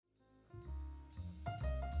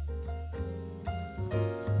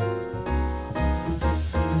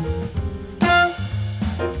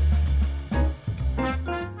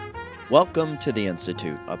Welcome to The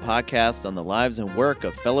Institute, a podcast on the lives and work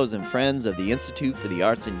of fellows and friends of the Institute for the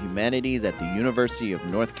Arts and Humanities at the University of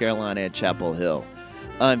North Carolina at Chapel Hill.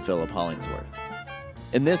 I'm Philip Hollingsworth.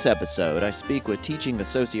 In this episode, I speak with Teaching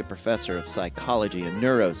Associate Professor of Psychology and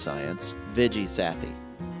Neuroscience, Viji Sathy.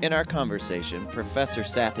 In our conversation, Professor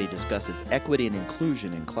Sathy discusses equity and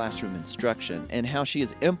inclusion in classroom instruction and how she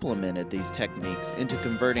has implemented these techniques into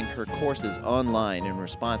converting her courses online in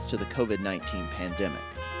response to the COVID-19 pandemic.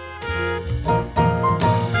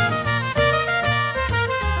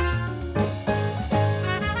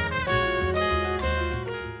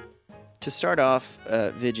 To start off,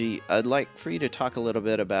 Viji, I'd like for you to talk a little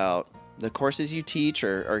bit about the courses you teach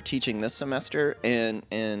or are teaching this semester and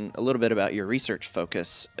a little bit about your research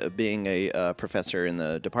focus, being a professor in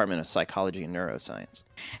the Department of Psychology and Neuroscience.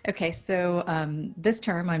 Okay, so this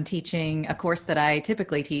term I'm teaching a course that I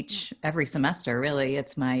typically teach every semester, really.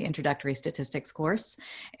 It's my introductory statistics course,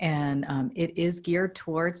 and it is geared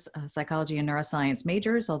towards psychology and neuroscience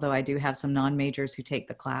majors, although I do have some non-majors who take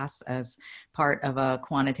the class as part of a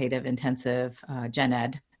quantitative intensive gen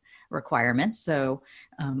ed requirements. So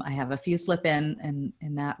I have a few slip in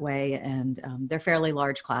that way, and they're fairly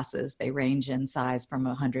large classes. They range in size from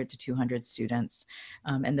 100 to 200 students.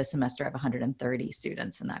 And this semester I have 130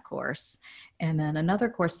 students in that course. And then another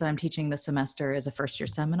course that I'm teaching this semester is a first year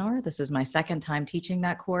seminar. This is my second time teaching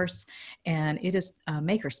that course, and it is a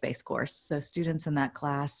makerspace course. So students in that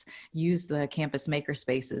class use the campus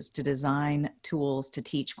makerspaces to design tools to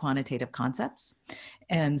teach quantitative concepts.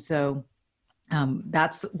 And so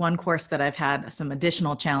that's one course that I've had some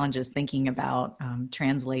additional challenges thinking about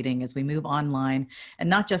translating as we move online, and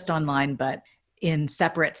not just online, but in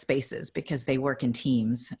separate spaces because they work in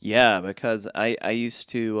teams. Yeah, because I used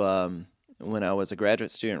to, when I was a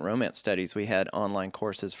graduate student in Romance Studies, we had online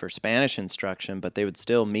courses for Spanish instruction, but they would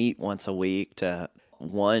still meet once a week to,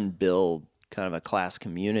 build kind of a class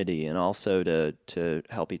community and also to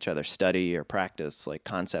help each other study or practice like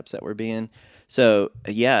concepts that were being. So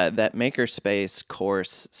yeah, that makerspace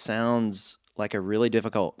course sounds like a really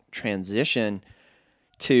difficult transition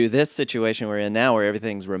to this situation we're in now where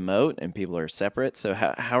everything's remote and people are separate. So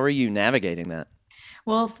how are you navigating that?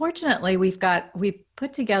 Well, fortunately, we've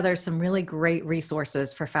put together some really great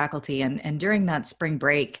resources for faculty. And during that spring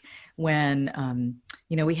break, when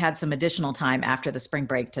we had some additional time after the spring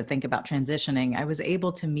break to think about transitioning, I was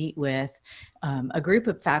able to meet with a group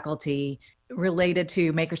of faculty related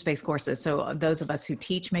to makerspace courses. So those of us who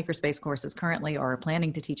teach makerspace courses currently or are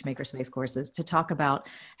planning to teach makerspace courses, to talk about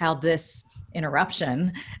how this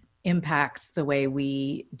interruption impacts the way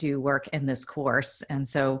we do work in this course. And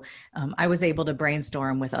so I was able to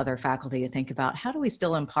brainstorm with other faculty to think about how do we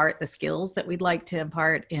still impart the skills that we'd like to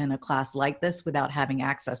impart in a class like this without having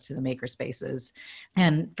access to the makerspaces.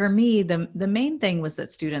 And for me, the main thing was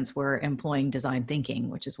that students were employing design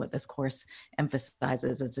thinking, which is what this course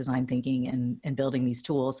emphasizes as design thinking and building these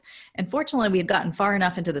tools. And fortunately, we had gotten far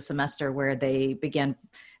enough into the semester where they began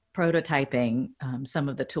prototyping some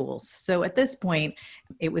of the tools. So at this point,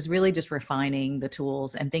 it was really just refining the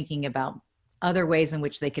tools and thinking about other ways in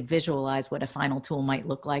which they could visualize what a final tool might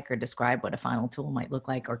look like, or describe what a final tool might look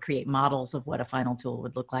like, or create models of what a final tool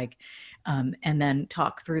would look like, and then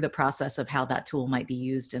talk through the process of how that tool might be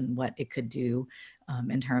used and what it could do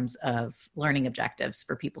in terms of learning objectives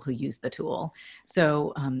for people who use the tool.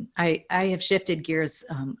 So I have shifted gears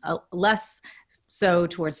less so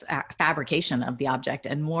towards fabrication of the object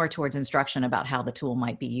and more towards instruction about how the tool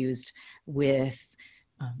might be used with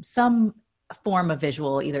some form of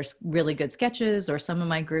visual, either really good sketches, or some of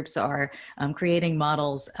my groups are creating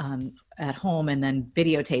models at home and then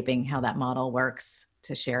videotaping how that model works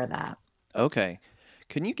to share that. Okay.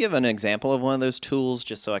 Can you give an example of one of those tools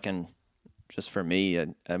just so I can... Just for me,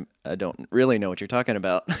 I don't really know what you're talking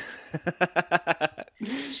about.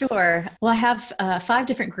 Sure. Well, I have 5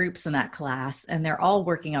 different groups in that class, and they're all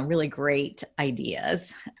working on really great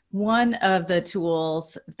ideas. One of the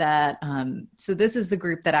tools that, so this is the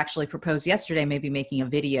group that actually proposed yesterday, maybe making a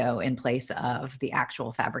video in place of the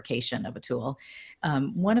actual fabrication of a tool.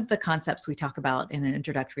 One of the concepts we talk about in an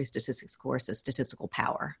introductory statistics course is statistical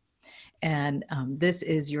power. And this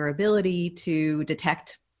is your ability to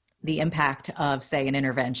detect the impact of, say, an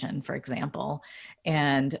intervention, for example.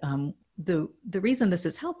 And the reason this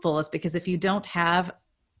is helpful is because if you don't have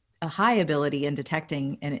a high ability in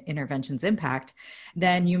detecting an intervention's impact,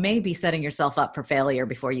 then you may be setting yourself up for failure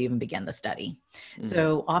before you even begin the study.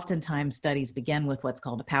 So oftentimes studies begin with what's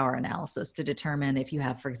called a power analysis to determine if you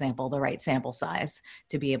have, for example, the right sample size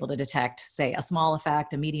to be able to detect, say, a small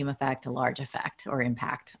effect, a medium effect, a large effect or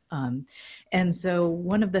impact. And so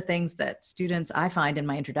one of the things that students I find in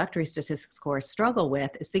my introductory statistics course struggle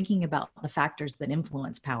with is thinking about the factors that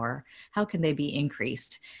influence power. How can they be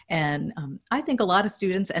increased? And I think a lot of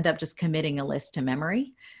students end up just committing a list to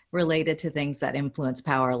memory related to things that influence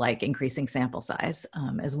power, like increasing sample size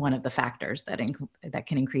as one of the factors that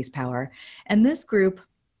can increase power. And this group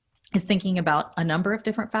is thinking about a number of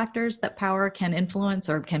different factors that power can influence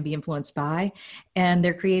or can be influenced by, and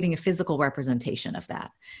they're creating a physical representation of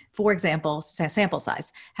that. For example, sample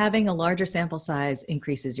size. Having a larger sample size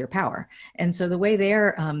increases your power. And so the way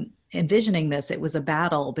they're envisioning this, it was a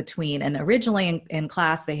battle between, and originally in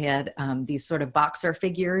class they had these sort of boxer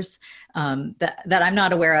figures that I'm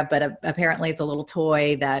not aware of, but apparently it's a little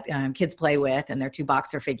toy that kids play with, and they're two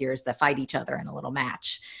boxer figures that fight each other in a little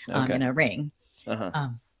match in a ring.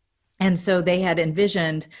 And so they had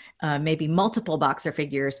envisioned maybe multiple boxer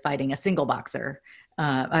figures fighting a single boxer,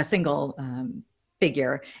 a single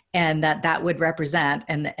figure, and that would represent,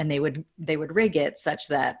 and they would rig it such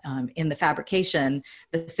that in the fabrication,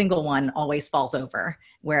 the single one always falls over,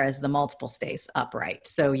 whereas the multiple stays upright.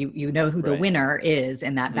 So you know who the winner is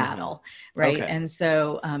in that battle, right? And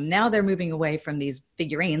so now they're moving away from these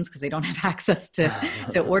figurines because they don't have access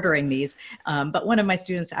to ordering these. But one of my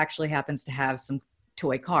students actually happens to have some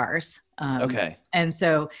toy cars. And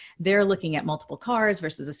so they're looking at multiple cars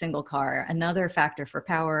versus a single car. Another factor for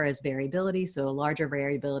power is variability. So a larger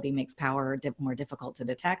variability makes power more difficult to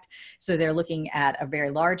detect. So they're looking at a very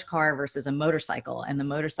large car versus a motorcycle, and the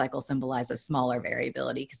motorcycle symbolizes smaller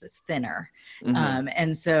variability because it's thinner.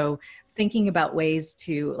 And so thinking about ways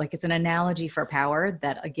to, like, it's an analogy for power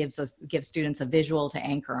that gives students a visual to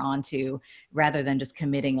anchor onto, rather than just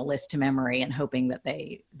committing a list to memory and hoping that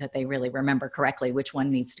they really remember correctly which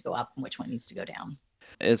one needs to go up and which one needs to go down.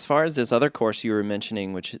 As far as this other course you were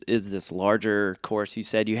mentioning, which is this larger course, you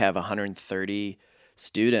said you have 130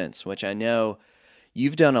 students, which I know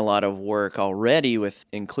you've done a lot of work already with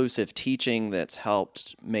inclusive teaching that's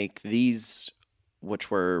helped make these,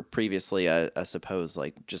 which were previously, I suppose,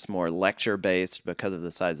 like just more lecture-based because of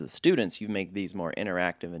the size of the students, you make these more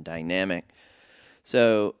interactive and dynamic.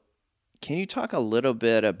 So can you talk a little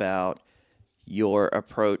bit about your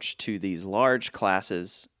approach to these large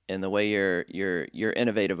classes and the way your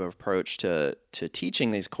innovative approach to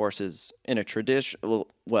teaching these courses in a traditional,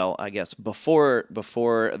 well, I guess before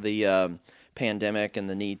the pandemic and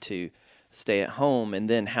the need to stay at home, and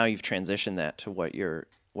then how you've transitioned that to what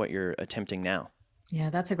you're attempting now? Yeah,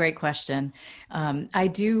 that's a great question. I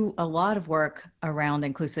do a lot of work around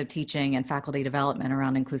inclusive teaching and faculty development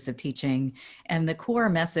around inclusive teaching. And the core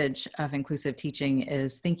message of inclusive teaching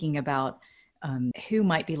is thinking about who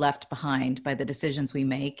might be left behind by the decisions we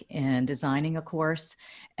make in designing a course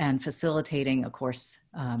and facilitating a course,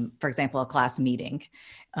 for example, a class meeting.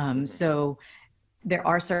 So there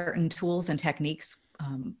are certain tools and techniques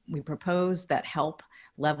we propose that help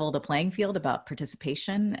level the playing field about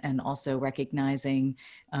participation, and also recognizing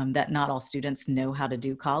that not all students know how to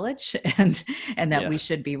do college, and that we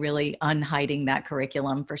should be really unhiding that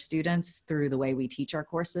curriculum for students through the way we teach our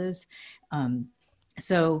courses.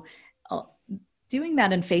 So doing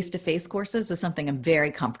that in face-to-face courses is something I'm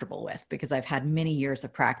very comfortable with because I've had many years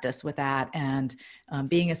of practice with that. And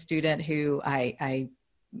being a student who I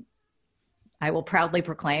will proudly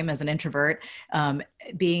proclaim as an introvert,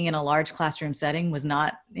 being in a large classroom setting was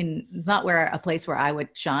not where a place where I would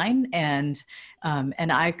shine. And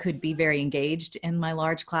I could be very engaged in my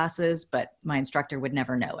large classes, but my instructor would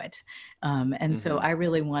never know it. So I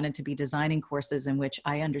really wanted to be designing courses in which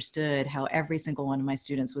I understood how every single one of my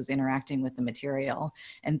students was interacting with the material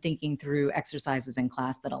and thinking through exercises in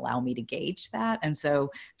class that allow me to gauge that. And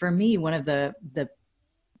so for me, one of the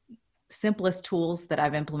simplest tools that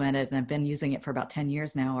I've implemented, and I've been using it for about 10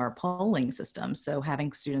 years now, are polling systems. So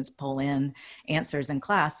having students poll in answers in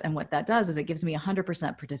class. And what that does is it gives me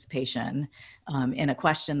 100% participation in a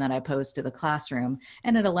question that I pose to the classroom.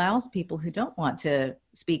 And it allows people who don't want to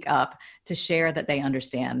speak up to share that they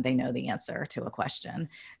understand, they know the answer to a question.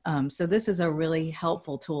 So this is a really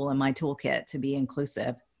helpful tool in my toolkit to be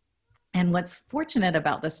inclusive. And what's fortunate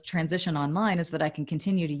about this transition online is that I can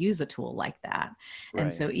continue to use a tool like that. Right.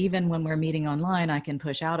 And so even when we're meeting online, I can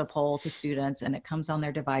push out a poll to students and it comes on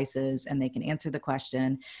their devices and they can answer the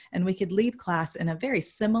question. And we could lead class in a very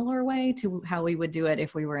similar way to how we would do it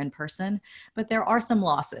if we were in person. But there are some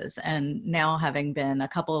losses. And now, having been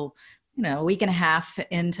a week and a half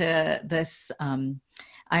into this,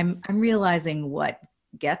 I'm realizing what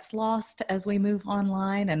gets lost as we move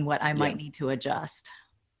online and what I Yeah. might need to adjust.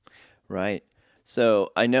 Right.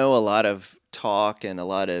 So I know a lot of talk and a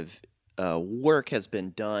lot of work has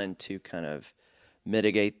been done to kind of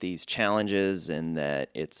mitigate these challenges and that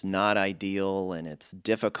it's not ideal and it's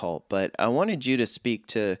difficult. But I wanted you to speak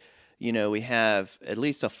to, we have at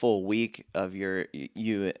least a full week of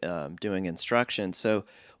you doing instruction. So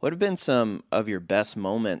what have been some of your best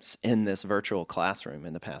moments in this virtual classroom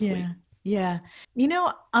in the past week? Yeah.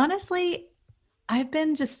 Yeah. Honestly, I've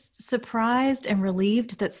been just surprised and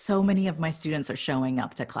relieved that so many of my students are showing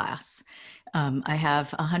up to class. I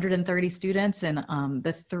have 130 students in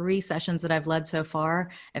the 3 sessions that I've led so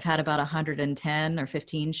far. I've had about 110 or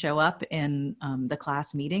 15 show up in the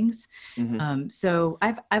class meetings. Hmm. So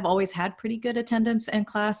I've always had pretty good attendance in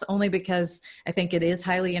class, only because I think it is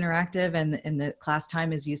highly interactive, and the class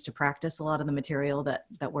time is used to practice a lot of the material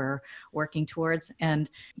that we're working towards. And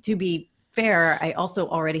to be fair, I also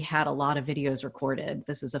already had a lot of videos recorded.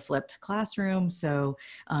 This is a flipped classroom, so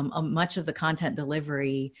much of the content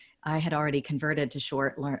delivery I had already converted to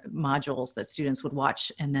short modules that students would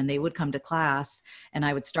watch, and then they would come to class, and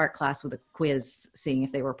I would start class with a quiz, seeing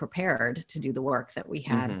if they were prepared to do the work that we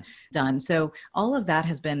had Hmm. done. So all of that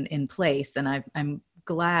has been in place, and I'm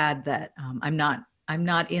glad that I'm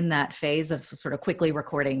not in that phase of sort of quickly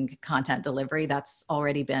recording content delivery. That's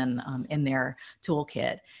already been in their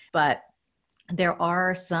toolkit. But there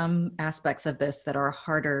are some aspects of this that are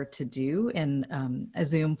harder to do in a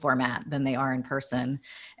Zoom format than they are in person.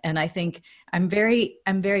 And I think I'm very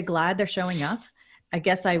glad they're showing up. I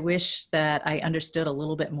guess I wish that I understood a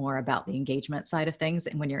little bit more about the engagement side of things.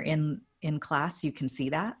 And when you're in class, you can see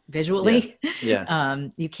that Yeah. visually. Yeah.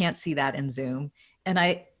 You can't see that in Zoom. And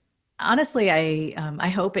I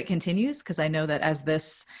hope it continues, because I know that as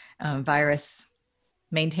this virus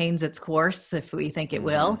maintains its course, if we think it Hmm.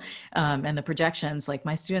 will, and the projections, like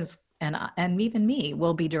my students and even me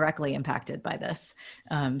will be directly impacted by this.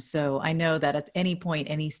 So I know that at any point,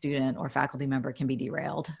 any student or faculty member can be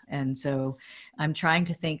derailed. And so I'm trying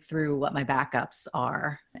to think through what my backups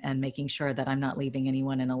are and making sure that I'm not leaving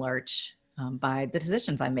anyone in a lurch by the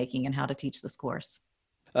decisions I'm making and how to teach this course.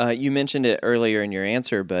 You mentioned it earlier in your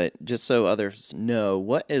answer, but just so others know,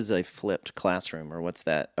 what is a flipped classroom or what's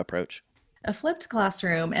that approach? A flipped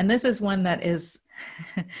classroom, and this is one that is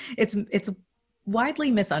it's widely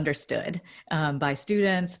misunderstood by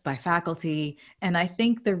students, by faculty. And I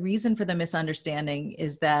think the reason for the misunderstanding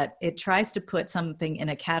is that it tries to put something in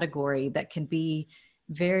a category that can be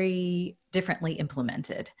very differently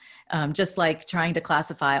implemented. Just like trying to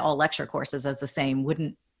classify all lecture courses as the same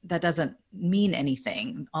that doesn't mean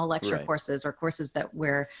anything. All lecture Right. courses or courses that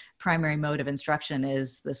where primary mode of instruction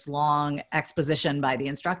is this long exposition by the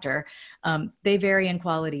instructor, they vary in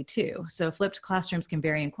quality too. So flipped classrooms can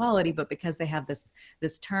vary in quality, but because they have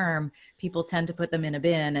this term, people tend to put them in a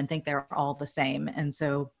bin and think they're all the same. And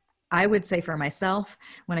so I would say for myself,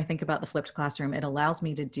 when I think about the flipped classroom, it allows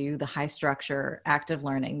me to do the high structure active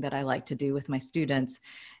learning that I like to do with my students,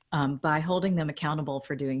 by holding them accountable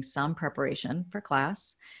for doing some preparation for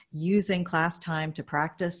class, using class time to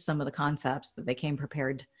practice some of the concepts that they came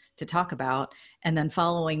prepared to talk about, and then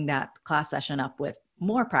following that class session up with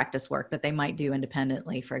more practice work that they might do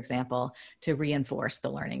independently, for example, to reinforce the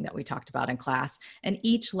learning that we talked about in class. And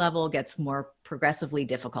each level gets more progressively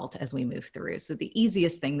difficult as we move through. So the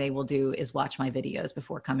easiest thing they will do is watch my videos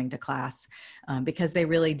before coming to class, because they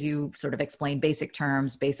really do sort of explain basic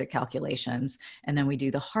terms, basic calculations. And then we do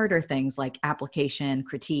the harder things like application,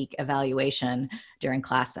 critique, evaluation during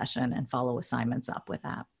class session, and follow assignments up with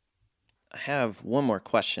that. I have one more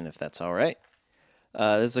question, if that's all right.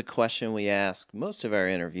 This is a question we ask most of our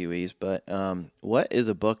interviewees, but what is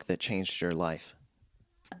a book that changed your life?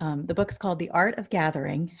 The book's called The Art of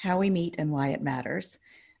Gathering: How We Meet and Why It Matters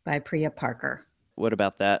by Priya Parker. What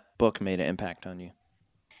about that book made an impact on you?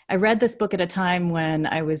 I read this book at a time when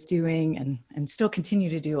I was doing and still continue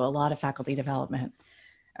to do a lot of faculty development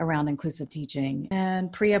around inclusive teaching.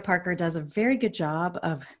 And Priya Parker does a very good job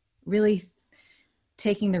of really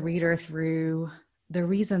taking the reader through the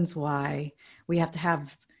reasons why we have to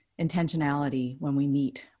have intentionality when we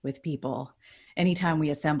meet with people. Anytime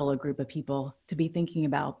we assemble a group of people, to be thinking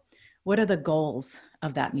about what are the goals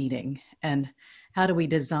of that meeting and how do we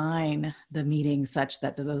design the meeting such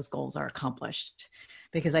that those goals are accomplished.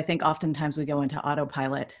 Because I think oftentimes we go into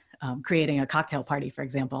autopilot, creating a cocktail party, for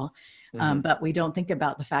example, Hmm. but we don't think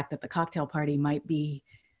about the fact that the cocktail party might be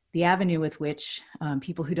the avenue with which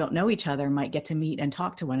people who don't know each other might get to meet and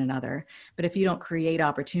talk to one another. But if you don't create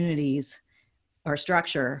opportunities or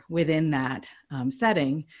structure within that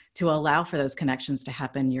setting to allow for those connections to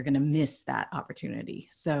happen, you're going to miss that opportunity.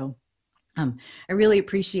 So I really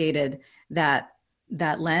appreciated that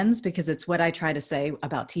lens, because it's what I try to say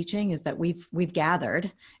about teaching, is that we've gathered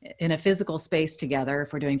in a physical space together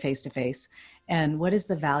if we're doing face-to-face. And what is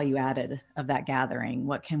the value added of that gathering?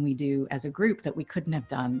 What can we do as a group that we couldn't have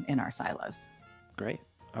done in our silos? Great.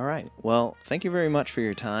 All right. Well, thank you very much for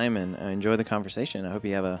your time, and I enjoy the conversation. I hope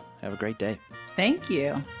you have a great day. Thank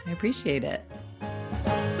you. I appreciate it.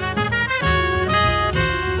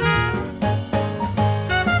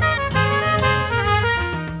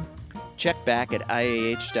 Check back at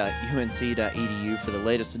iah.unc.edu for the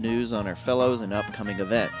latest news on our fellows and upcoming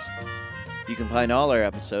events. You can find all our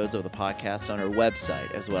episodes of the podcast on our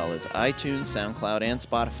website, as well as iTunes, SoundCloud, and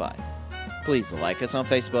Spotify. Please like us on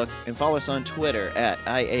Facebook and follow us on Twitter at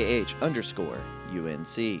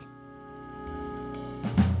IAH_UNC.